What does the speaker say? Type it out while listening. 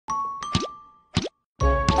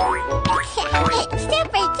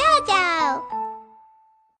Super Jojo!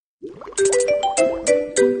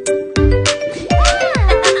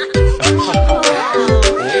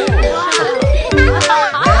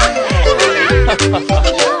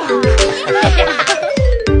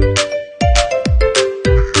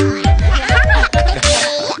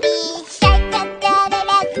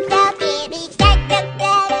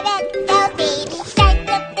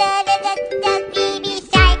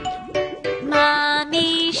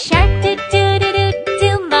 Mommy shark do do do do do.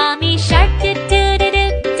 Mommy shark do do do do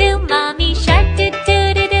do. Mommy shark do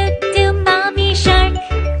do do do do. Mommy shark.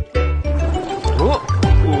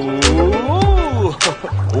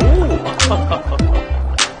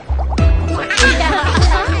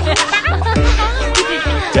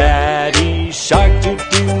 Daddy shark do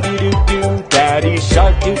do do do do. Daddy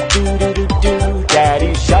shark do do do do do.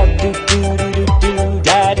 Daddy shark do do do do do.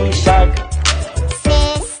 Daddy shark.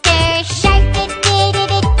 Sister shark do do do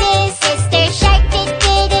do do. Sister shark do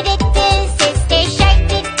do do do do. Sister shark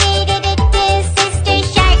do do do do do. Sister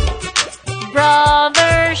shark.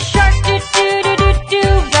 Brother shark do do do do do.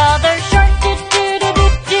 Brother shark do do do do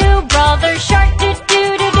do. Brother shark do do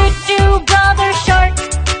do do do. Brother shark.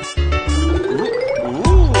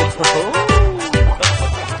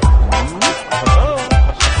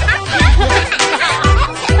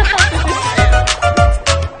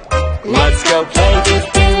 Let's go play do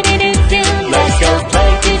do do do do. Let's go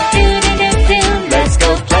play do do do do do. Let's go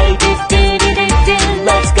play do do do do do.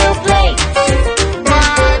 Let's go play.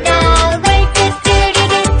 Run away do do do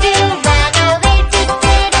do do. Run away do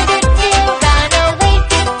do do do do. Run away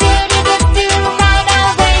do do do do do. Run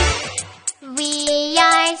away. We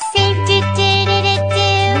are safe do do do do do.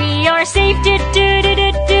 We are safe do do do do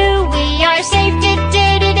do. We are safe do do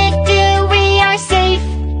do do do. We are safe.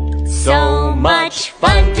 So much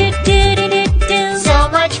fun do do do do do. So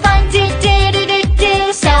much fun do do do do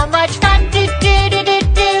do. So much fun do do do do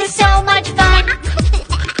do. So much fun.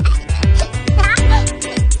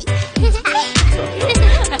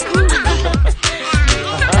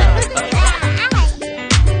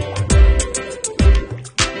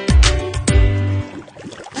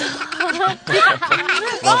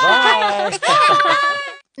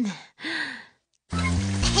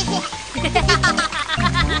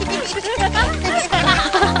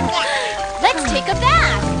 Let's take a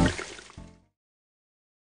bath.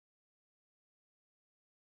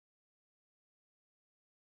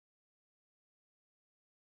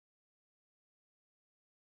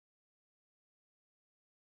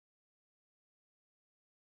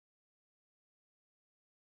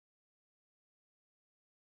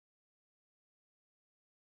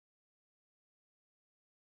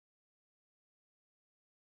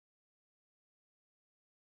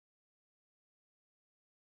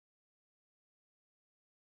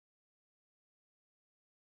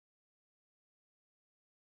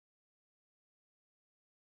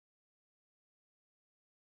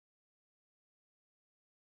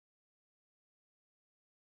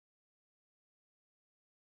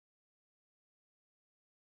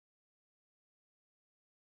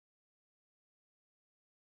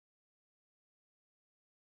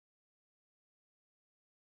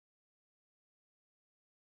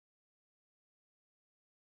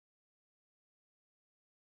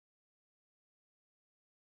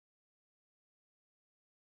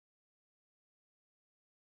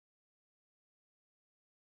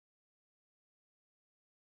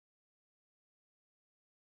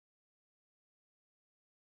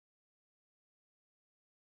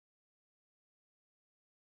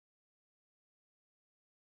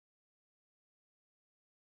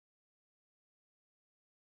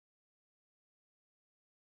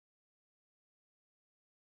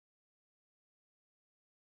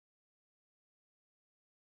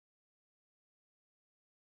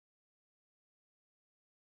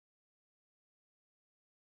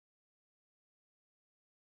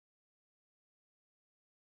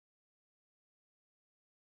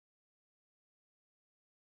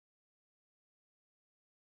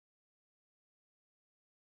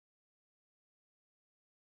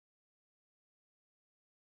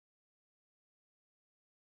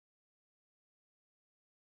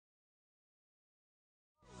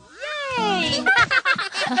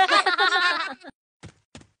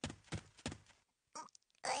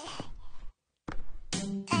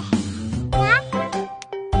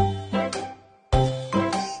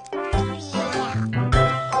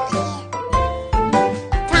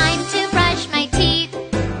 Time to brush my teeth.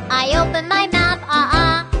 I open my mouth,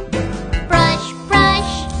 brush,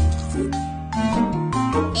 brush.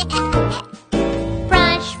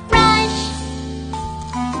 Brush, brush.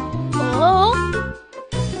 Oh.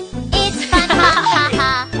 It's fun, ha ha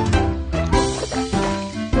ha.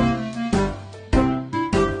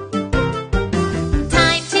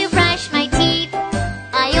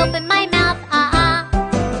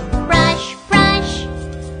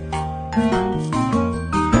 Brush,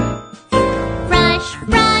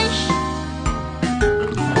 brush.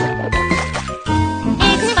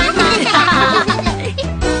 It's fun.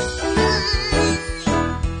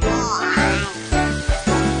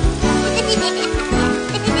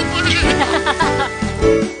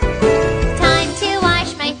 Time to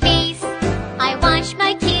wash my face. I wash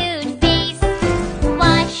my cute face.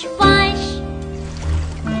 Wash, wash.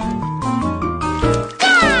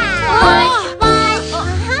 Wash, wash.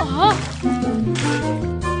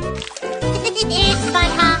 It's fun,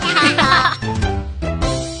 ha ha ha.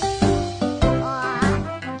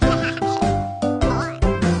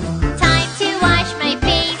 Time to wash my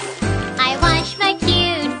face. I wash my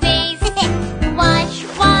cute face. Wash,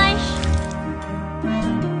 wash.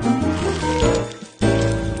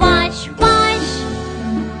 Wash, wash.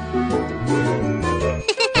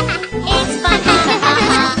 It's fun, ha ha ha.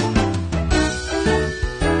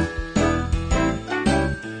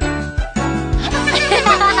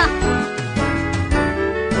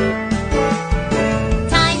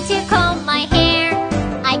 Time to comb my hair.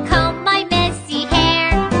 I comb my messy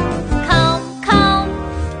hair. Comb, comb.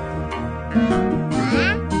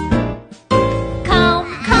 Comb,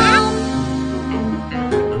 comb.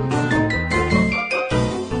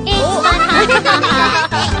 It's fun, ha ha ha.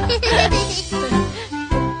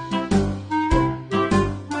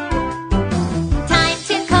 Time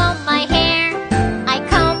to comb my hair. I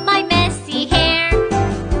comb my messy hair.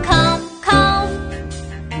 Comb, comb.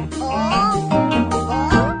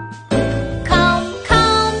 Comb,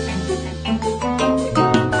 comb.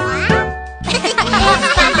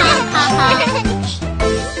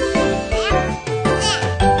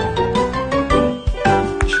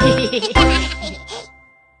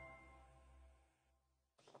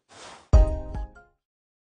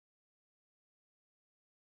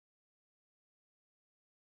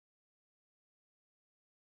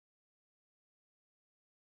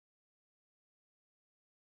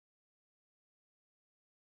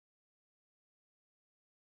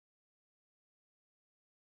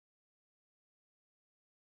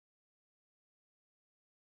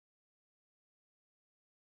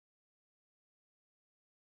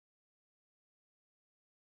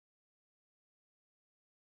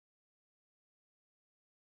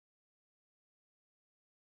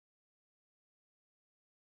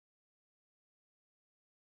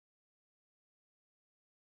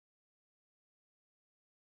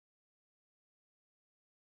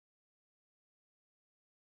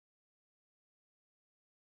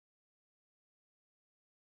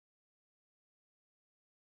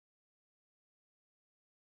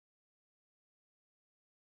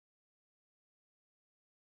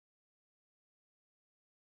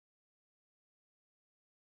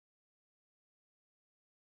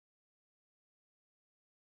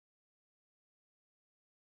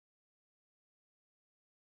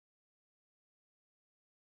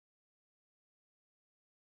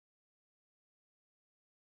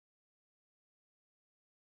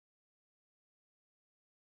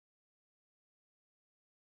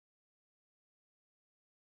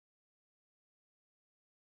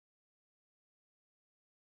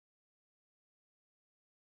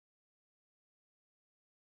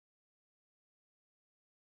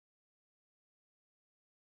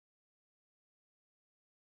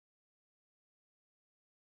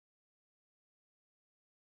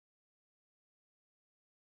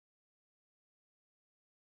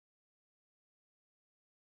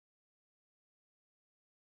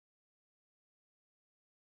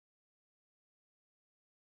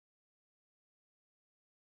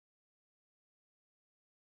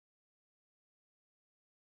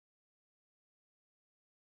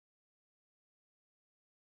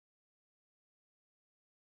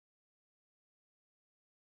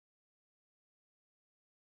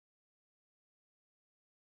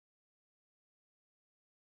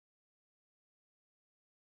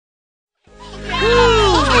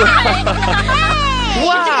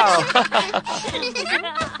 Wow!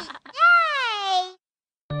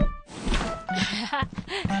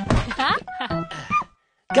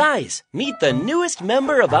 Guys, meet the newest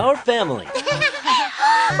member of our family. Wow!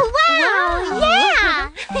 Yeah!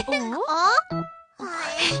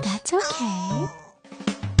 That's okay.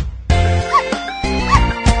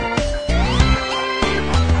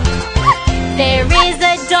 There is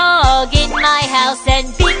a dog in my house and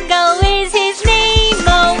Bingo is his name.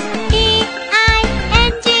 Oh,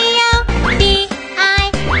 B-I-N-G-O,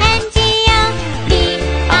 B-I-N-G-O,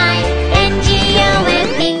 B-I-N-G-O,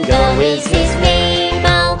 and Bingo is his name.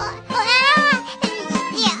 Oh,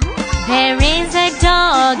 there is a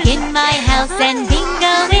dog in my house and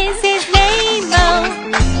Bingo is his name. Oh,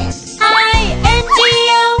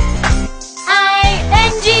 I-N-G-O,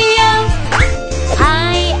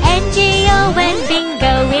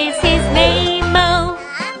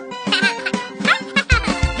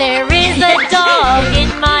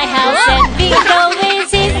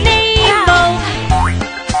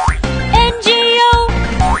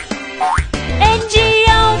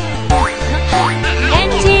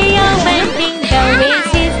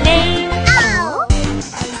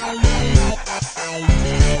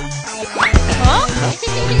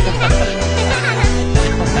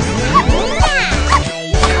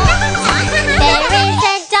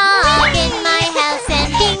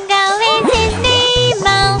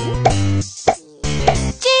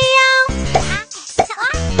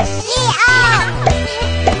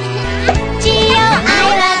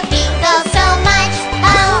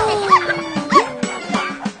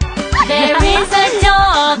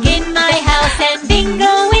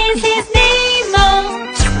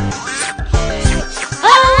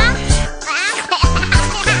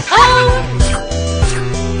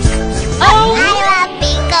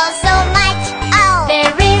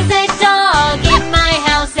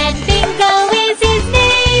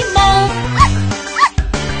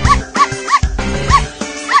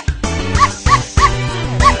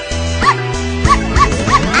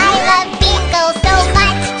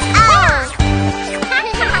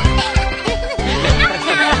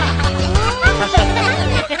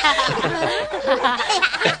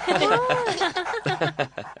 Wow!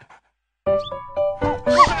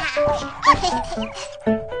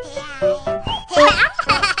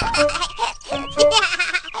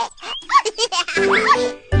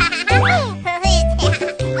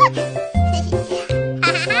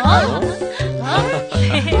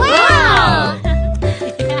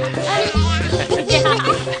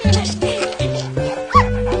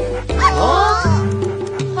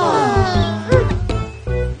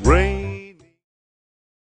 Rain.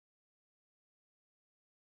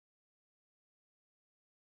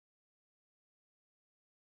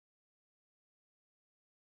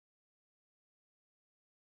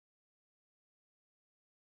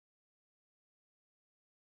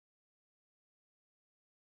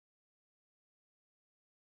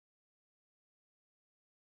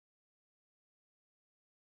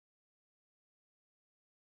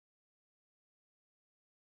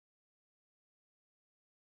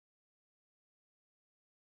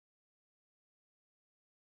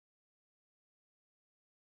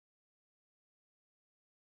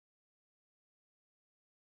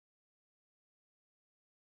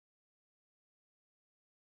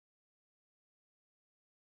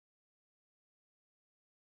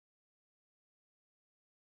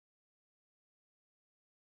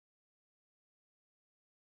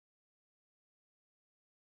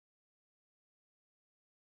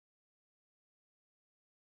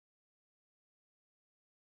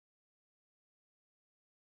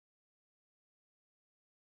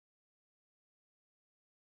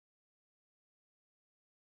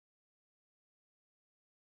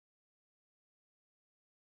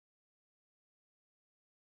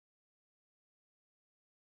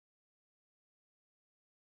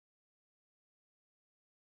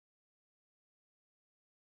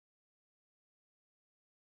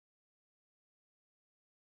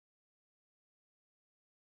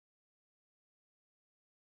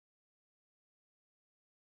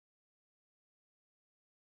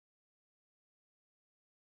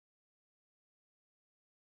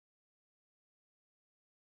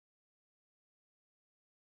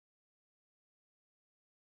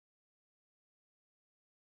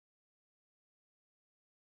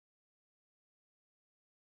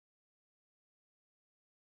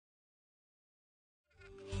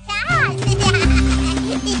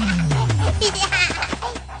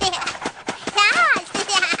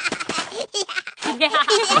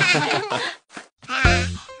 Yeah.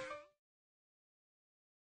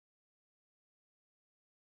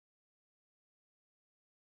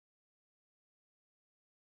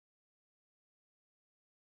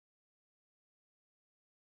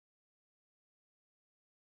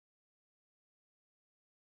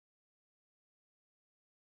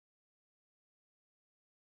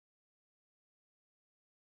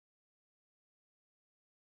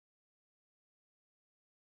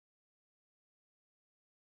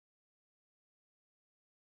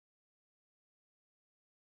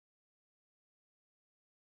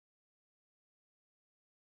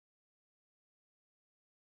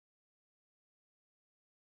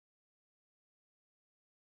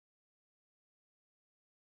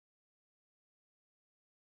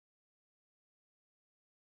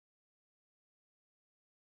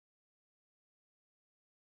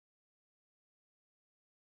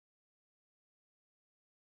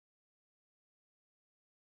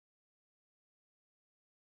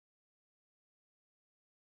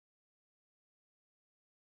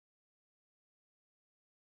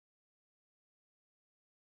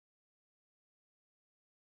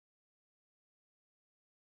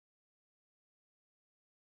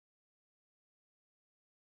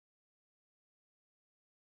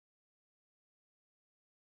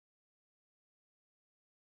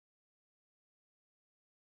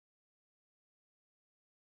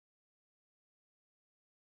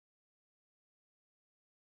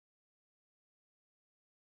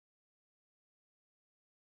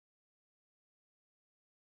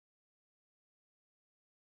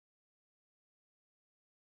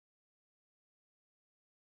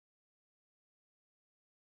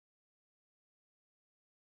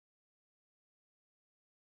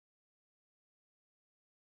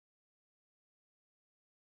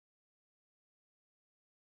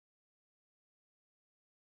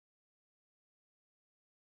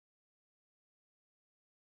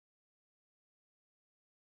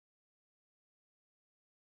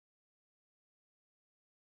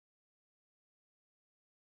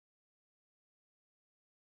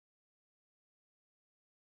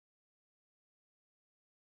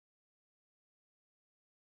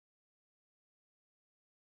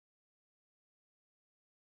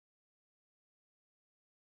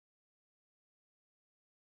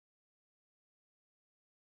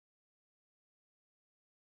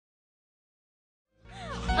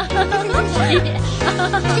 Wow!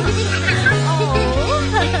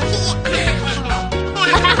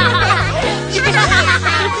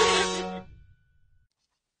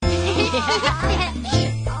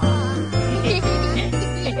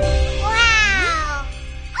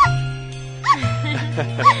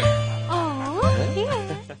 Oh,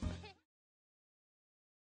 yeah.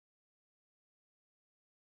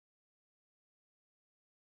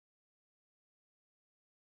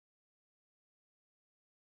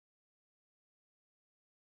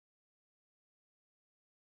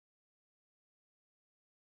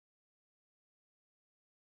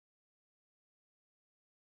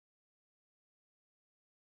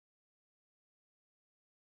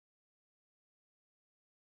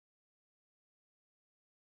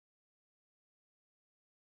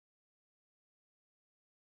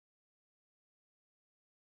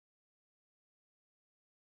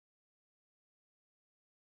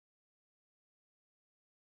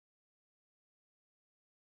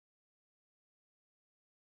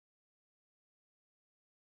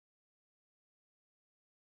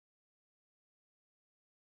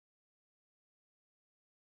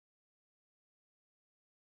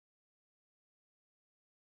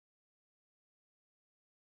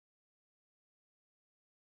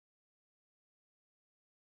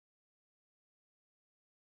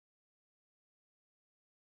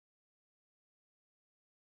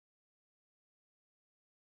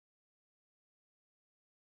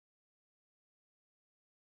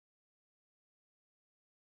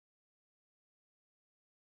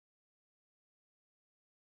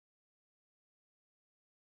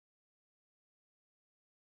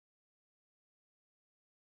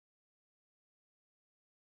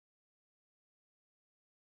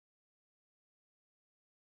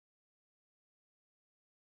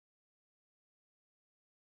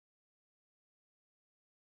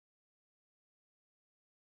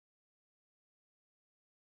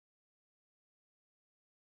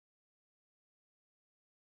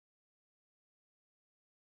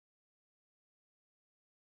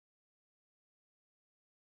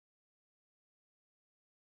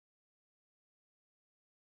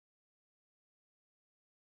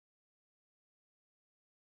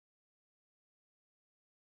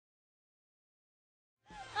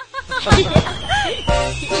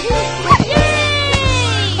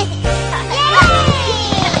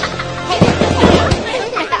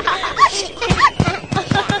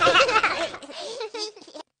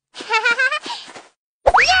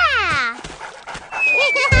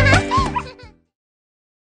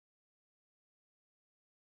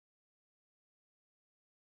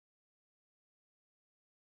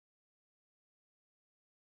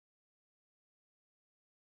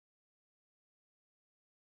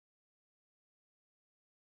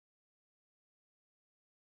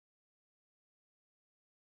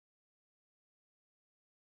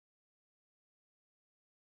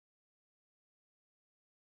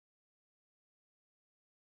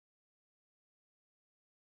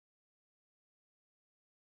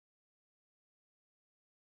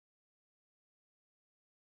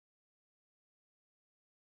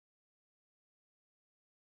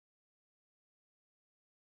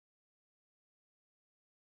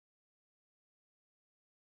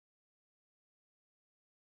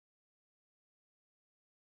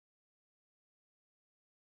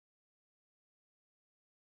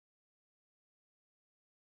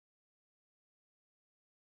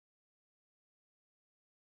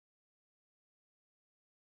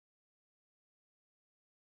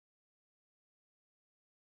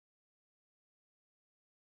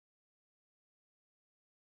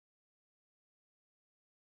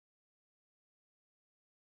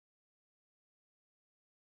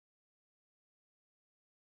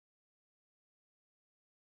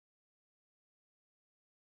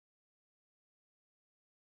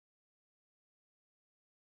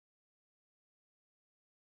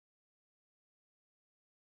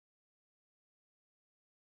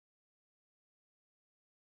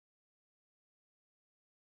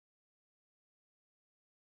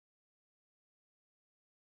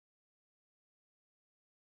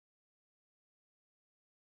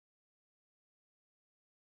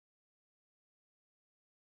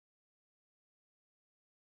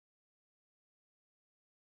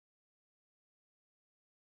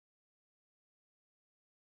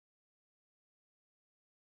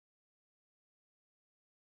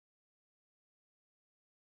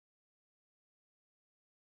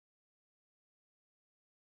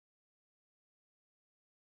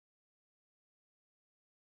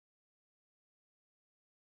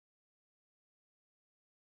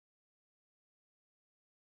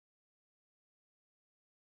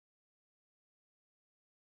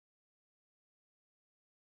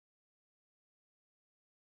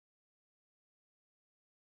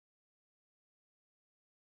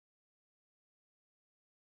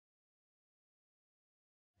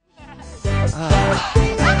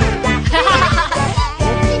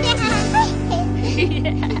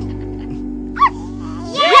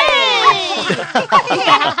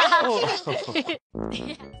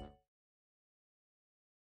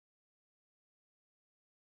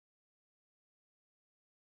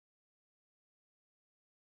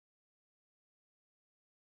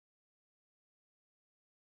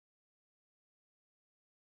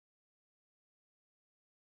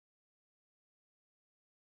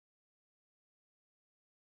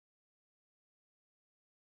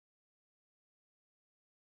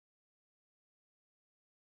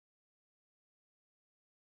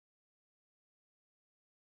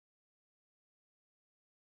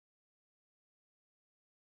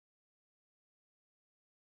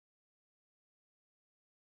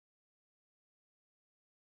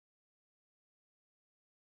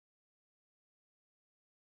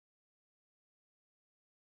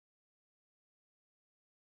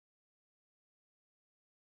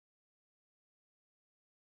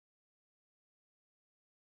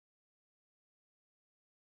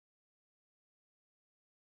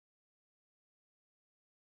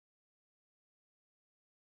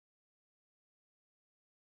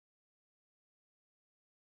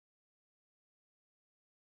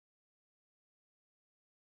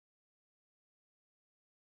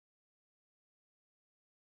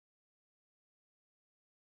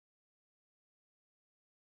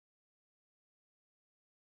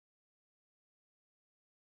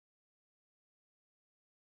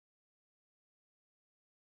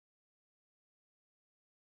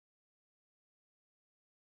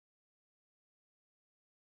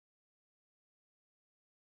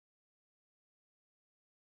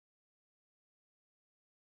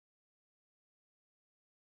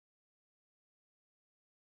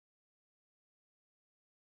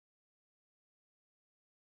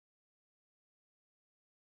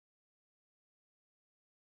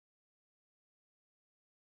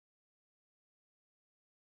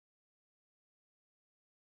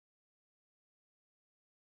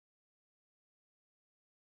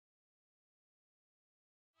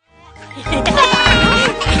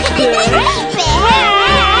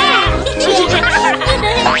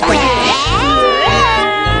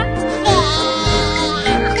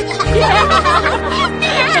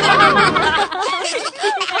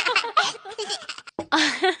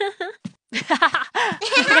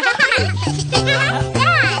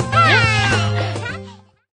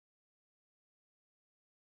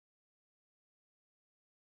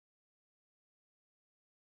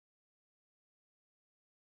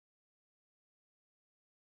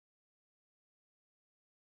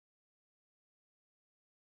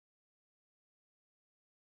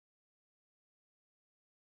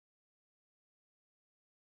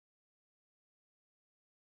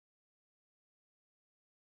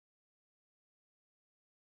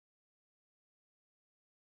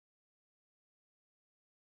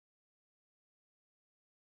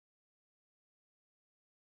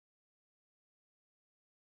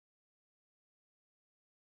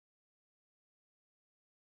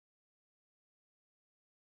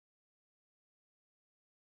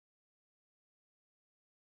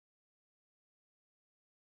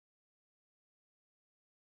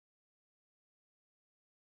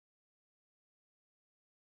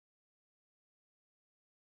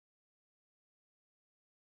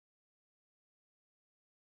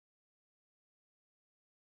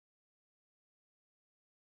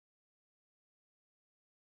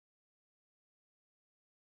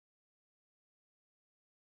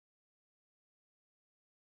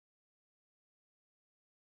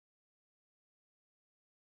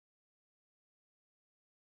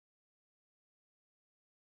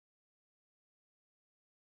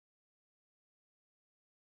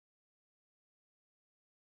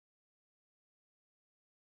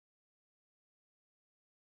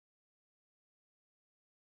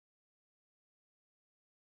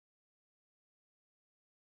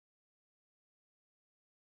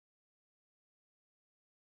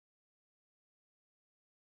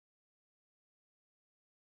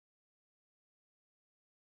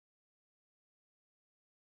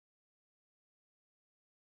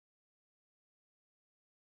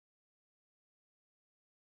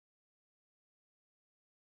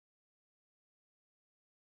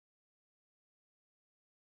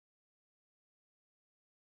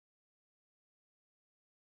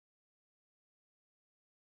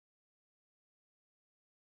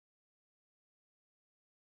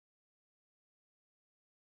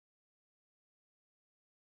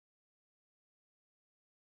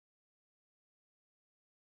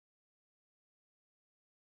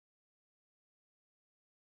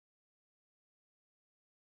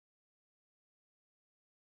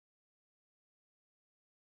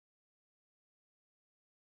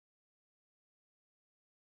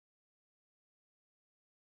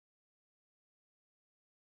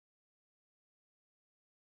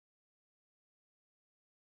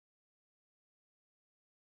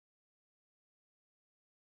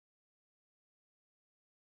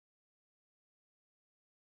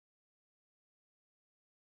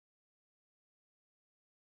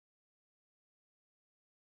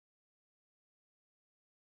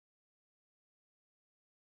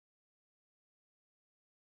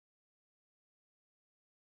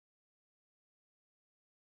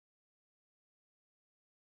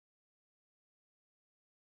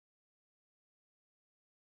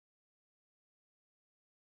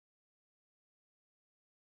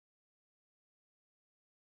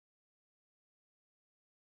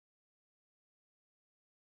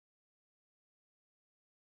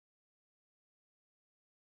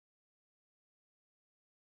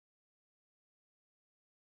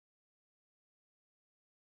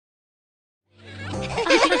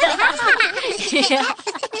 Yeah.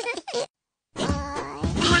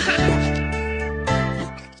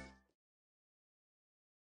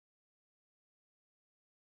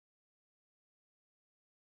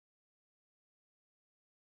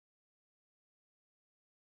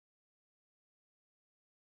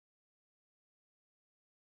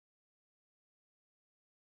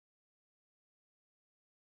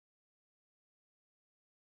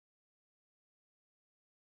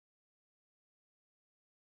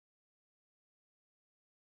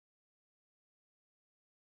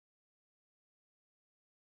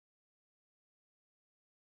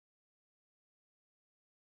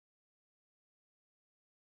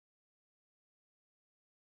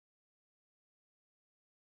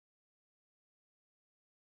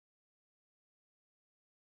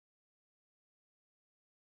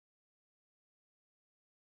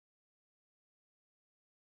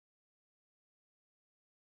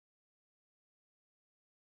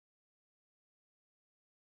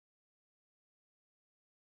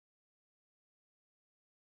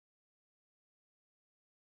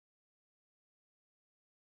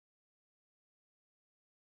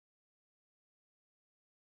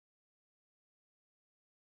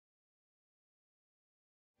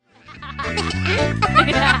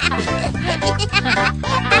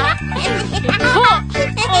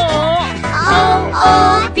 Oh,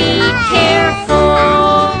 oh, be careful.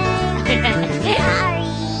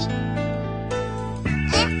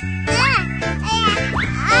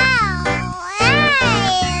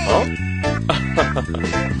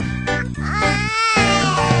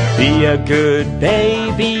 Be a good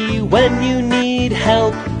baby when you need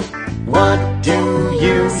help. What do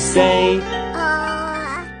you say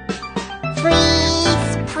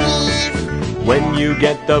Please, please. when you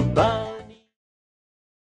get the bug?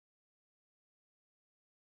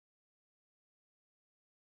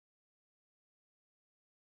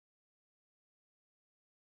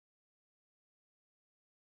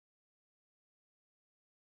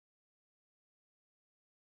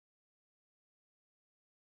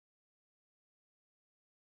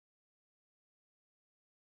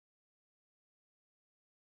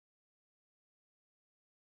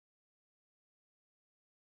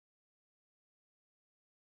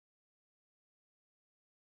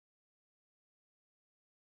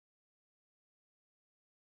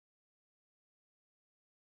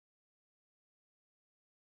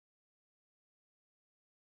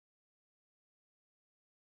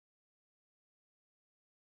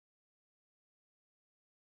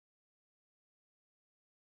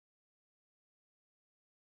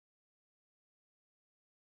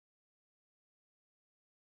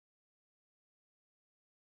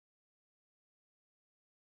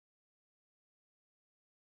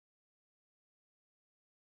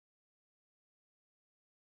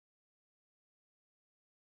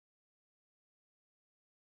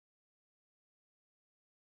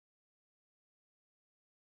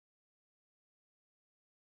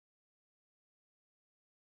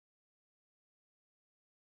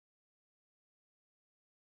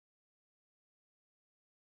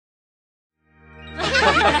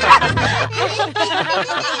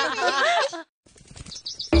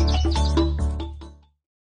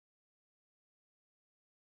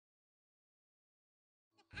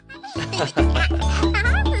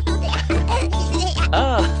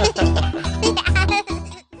 Ah.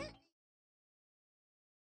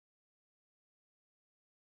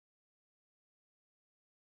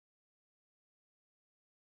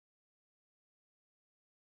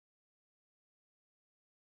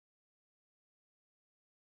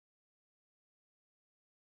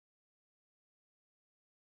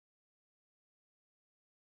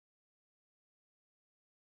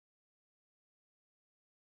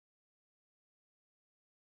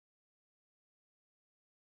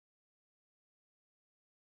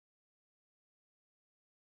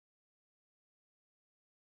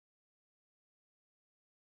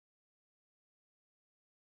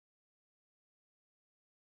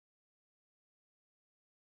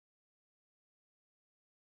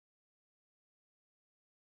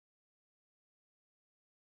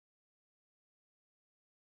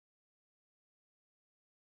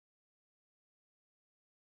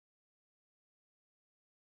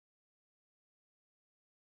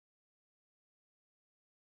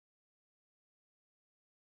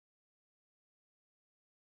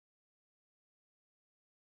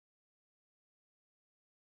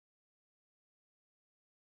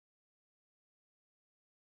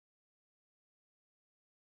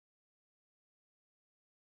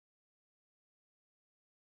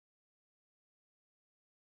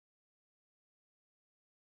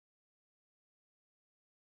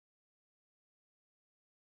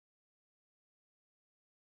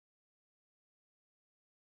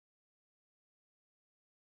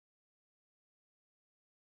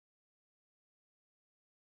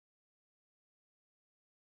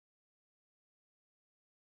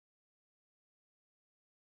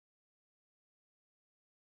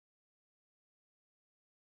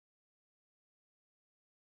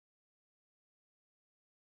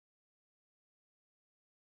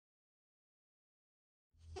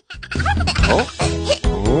 어?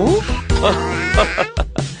 어?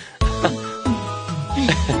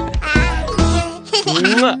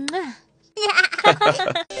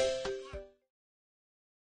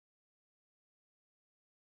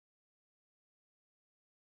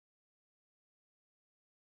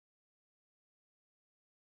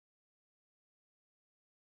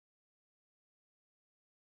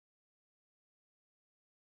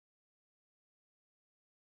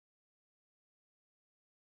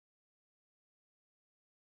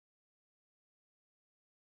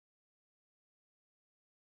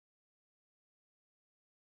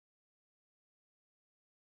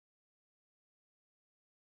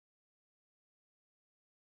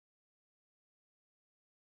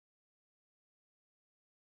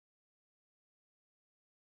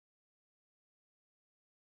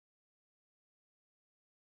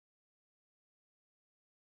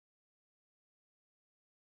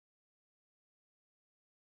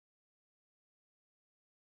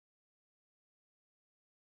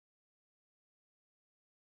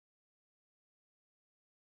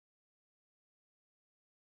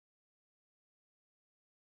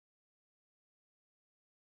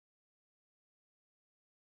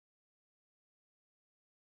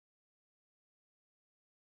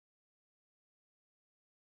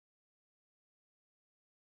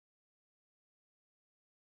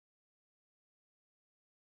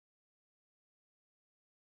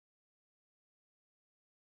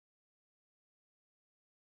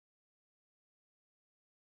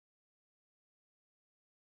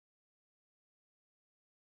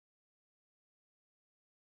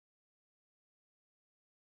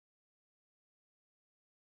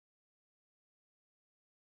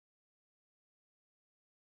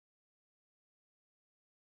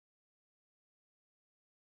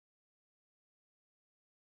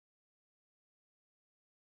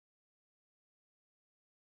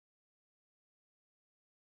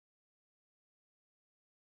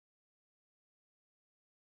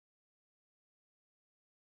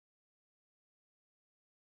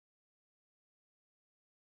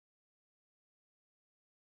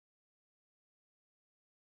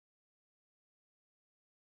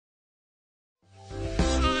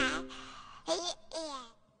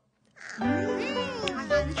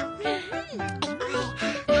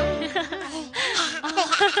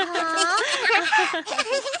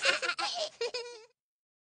 Huh?